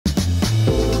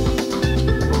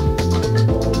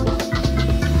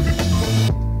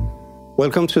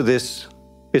Welcome to this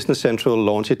Business Central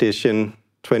Launch Edition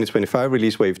 2025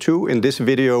 Release Wave 2. In this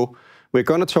video, we're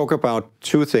going to talk about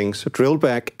two things, drill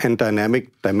back and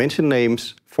dynamic dimension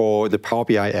names for the Power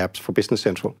BI apps for Business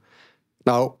Central.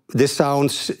 Now, this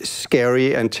sounds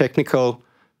scary and technical,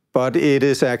 but it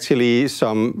is actually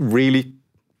some really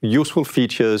useful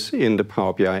features in the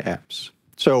Power BI apps.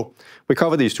 So we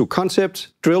cover these two concepts.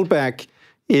 Drill back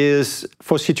is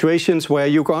for situations where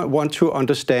you want to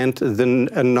understand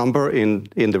a number in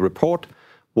the report,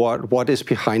 what is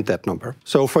behind that number.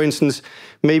 So for instance,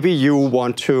 maybe you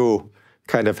want to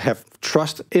kind of have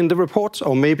trust in the reports,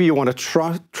 or maybe you want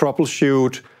to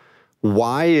troubleshoot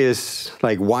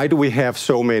why do we have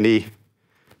so many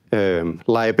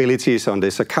liabilities on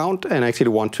this account, and actually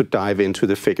want to dive into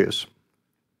the figures.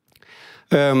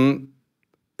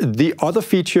 The other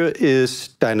feature is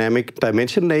dynamic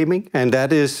dimension naming, and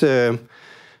that is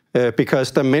because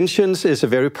dimensions is a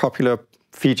very popular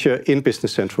feature in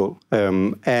Business Central.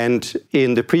 And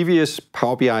in the previous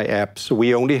Power BI apps,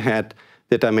 we only had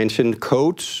the dimension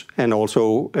codes and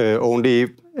also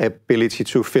only ability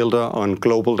to filter on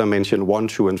global dimension 1,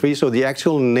 2, and 3. So the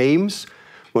actual names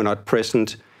were not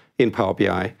present in Power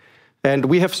BI. And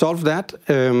we have solved that.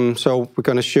 So we're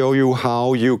going to show you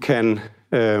how you can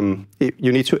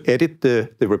you need to edit the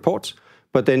reports,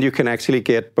 but then you can actually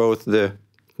get both the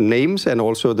names and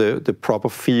also the proper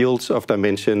fields of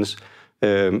dimensions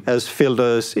as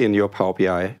filters in your Power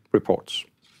BI reports.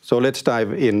 So let's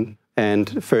dive in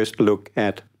and first look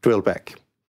at drill back.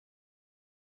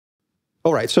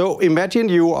 All right, so imagine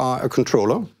you are a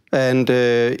controller and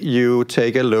you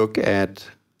take a look at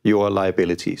your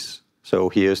liabilities. So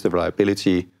here's the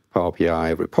liability Power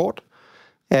BI report.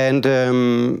 And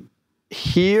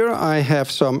here I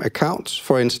have some accounts.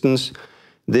 For instance,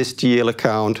 this GL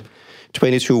account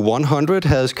 22100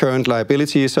 has current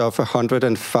liabilities of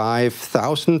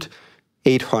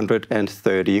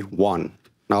 105,831.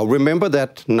 Now remember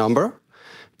that number,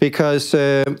 because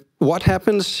what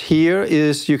happens here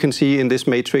is you can see in this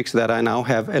matrix that I now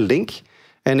have a link.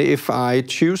 And if I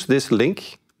choose this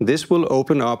link, this will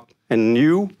open up a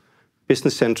new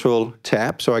Business Central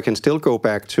tab, so I can still go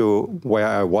back to where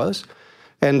I was.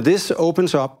 And this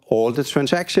opens up all the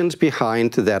transactions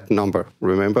behind that number.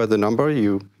 Remember the number?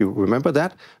 You remember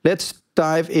that? Let's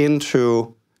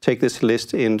take this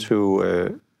list into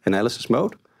analysis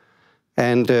mode.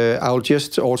 And I'll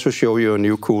just also show you a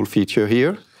new cool feature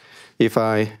here. If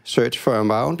I search for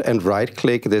amount and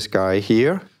right-click this guy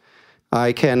here,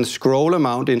 I can scroll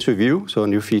amount into view, so a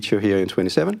new feature here in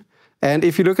 27. And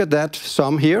if you look at that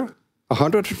sum here,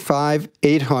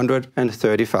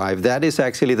 105,835. That is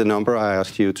actually the number I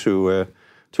asked you to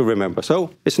remember.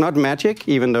 So it's not magic,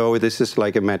 even though this is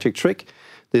like a magic trick.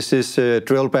 This is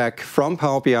drill back from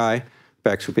Power BI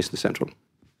back to Business Central.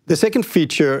 The second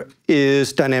feature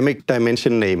is dynamic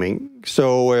dimension naming.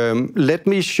 So let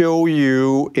me show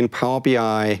you in Power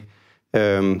BI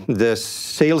the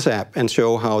sales app and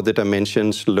show how the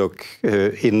dimensions look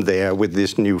in there with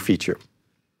this new feature.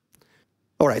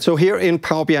 All right, so here in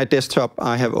Power BI Desktop,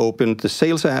 I have opened the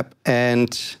Sales app,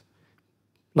 and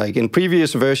like in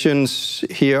previous versions,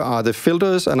 here are the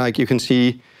filters, and like you can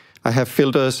see, I have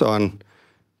filters on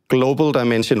global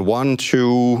dimension 1,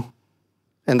 2,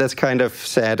 and that's kind of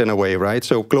sad in a way, right?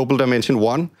 So global dimension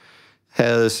 1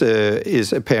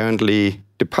 is apparently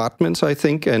departments, I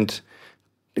think, and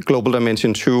global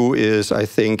dimension 2 is, I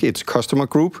think, it's customer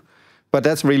group, but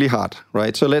that's really hard,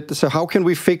 right? So how can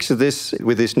we fix this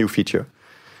with this new feature?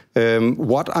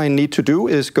 What I need to do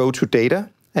is go to data,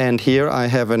 and here I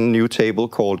have a new table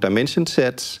called dimension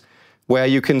sets, where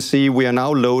you can see we are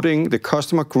now loading the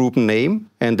customer group name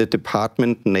and the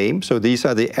department name. So these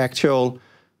are the actual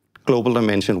global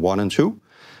dimension 1 and 2.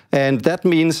 And that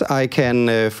means I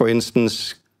can, for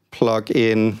instance, plug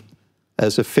in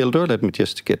as a filter. Let me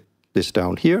just get this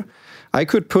down here. I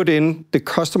could put in the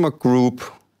customer group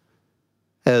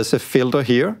as a filter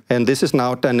here, and this is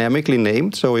now dynamically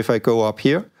named. So if I go up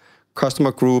here,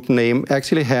 customer group name,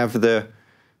 actually have the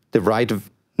right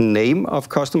name of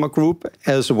customer group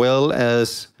as well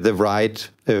as the right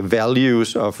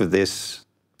values of this,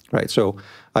 right? So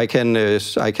I can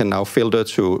now filter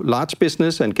to large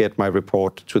business and get my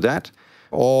report to that.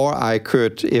 Or I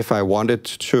could, if I wanted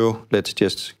to, let's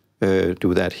just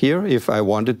do that here. If I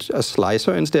wanted a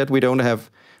slicer instead, we don't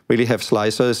really have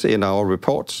slicers in our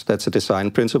reports. That's a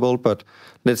design principle. But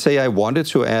let's say I wanted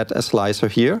to add a slicer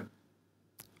here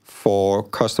for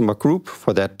customer group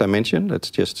for that dimension. Let's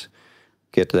just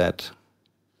get that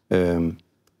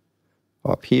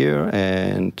up here,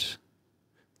 and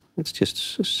let's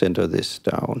just center this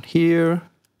down here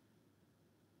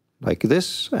like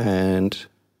this, and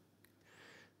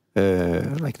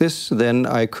like this. Then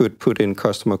I could put in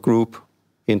customer group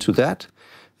into that.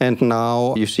 And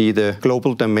now you see the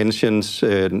global dimensions,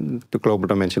 the global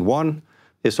dimension 1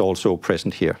 is also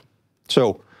present here.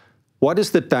 So what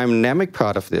is the dynamic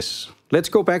part of this? Let's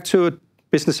go back to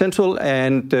Business Central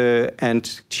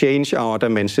and change our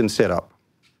dimension setup.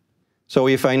 So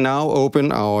if I now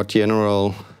open our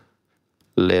general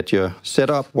ledger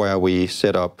setup where we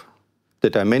set up the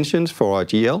dimensions for our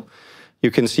GL, you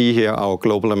can see here our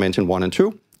global dimension 1 and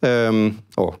 2,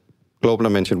 or global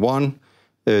dimension 1,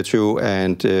 2,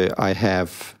 and I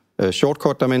have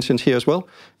shortcut dimensions here as well.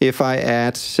 If I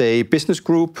add, say, business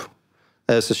group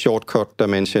as a shortcut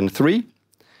dimension 3,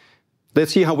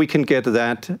 let's see how we can get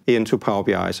that into Power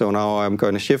BI. So now I'm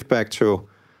going to shift back to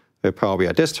Power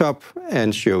BI Desktop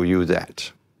and show you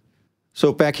that.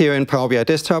 So back here in Power BI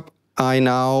Desktop, I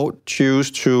now choose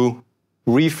to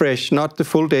refresh not the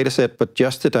full data set, but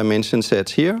just the dimension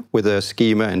sets here with a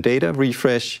schema and data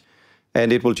refresh.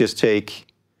 And it will just take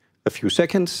a few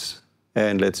seconds.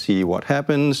 And let's see what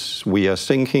happens. We are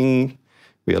syncing,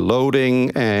 we are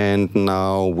loading, and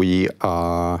now we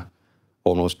are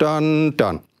almost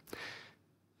done.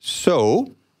 So,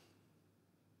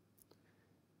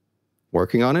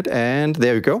 working on it, and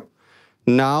there we go.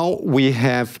 Now we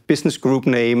have business group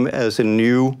name as a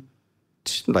new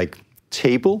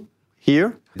table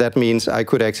here. That means I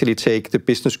could actually take the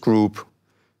business group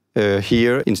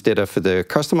here instead of the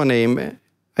customer name,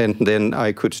 and then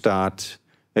I could start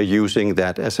using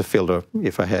that as a filter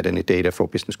if I had any data for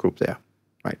business group there,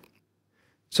 right?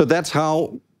 So that's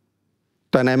how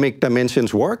dynamic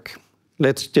dimensions work.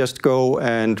 Let's just go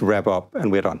and wrap up,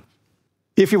 and we're done.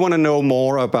 If you want to know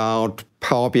more about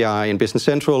Power BI in Business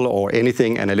Central or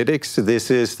anything analytics, this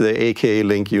is the AKA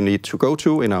link you need to go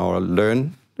to in our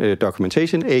Learn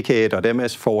documentation, aka.ms/BC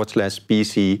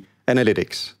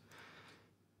Analytics.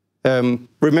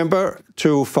 Remember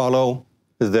to follow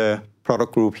the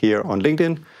product group here on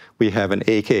LinkedIn. We have an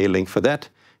AKA link for that,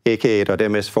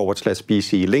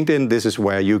 aka.ms/BC LinkedIn. This is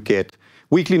where you get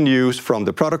weekly news from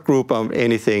the product group on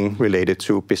anything related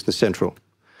to Business Central.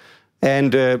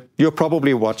 And you're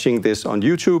probably watching this on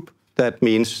YouTube. That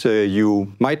means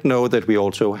you might know that we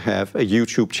also have a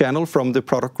YouTube channel from the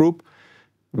product group.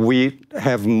 We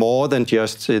have more than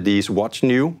just these What's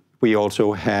New. We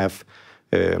also have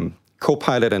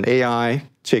Copilot and AI,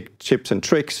 tips and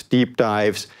tricks, deep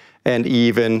dives, and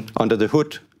even under the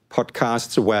hood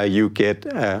podcasts where you get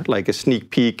like a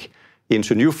sneak peek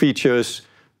into new features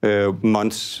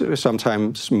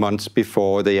sometimes months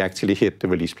before they actually hit the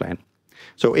release plan.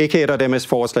 So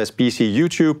aka.ms/BC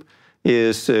YouTube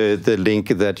is the link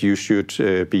that you should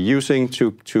be using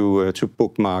to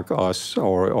bookmark us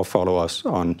or follow us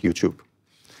on YouTube.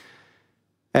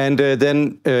 And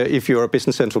then if you're a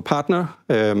Business Central partner,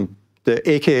 the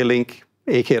AKA link,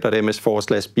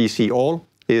 aka.ms/BC all,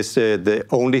 is the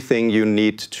only thing you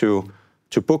need to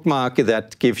bookmark.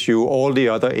 That gives you all the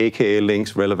other AKA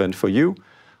links relevant for you.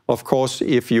 Of course,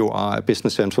 if you are a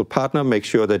Business Central partner, make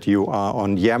sure that you are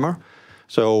on Yammer.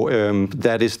 So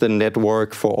that is the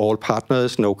network for all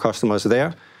partners, no customers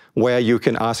there, where you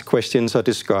can ask questions or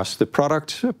discuss the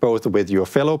product, both with your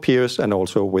fellow peers and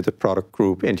also with the product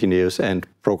group engineers and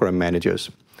program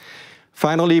managers.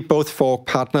 Finally, both for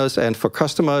partners and for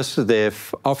customers, the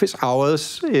office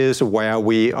hours is where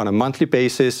we, on a monthly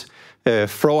basis,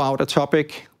 throw out a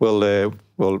topic. We'll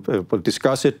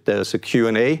discuss it. There's a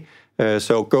Q&A.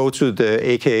 So go to the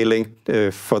AKA link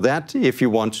for that if you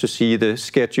want to see the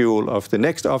schedule of the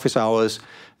next office hours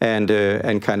and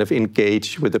kind of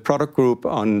engage with the product group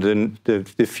on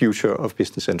the future of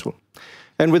Business Central.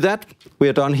 And with that, we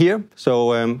are done here.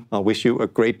 So I wish you a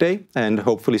great day and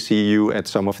hopefully see you at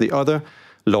some of the other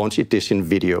launch edition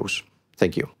videos.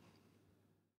 Thank you.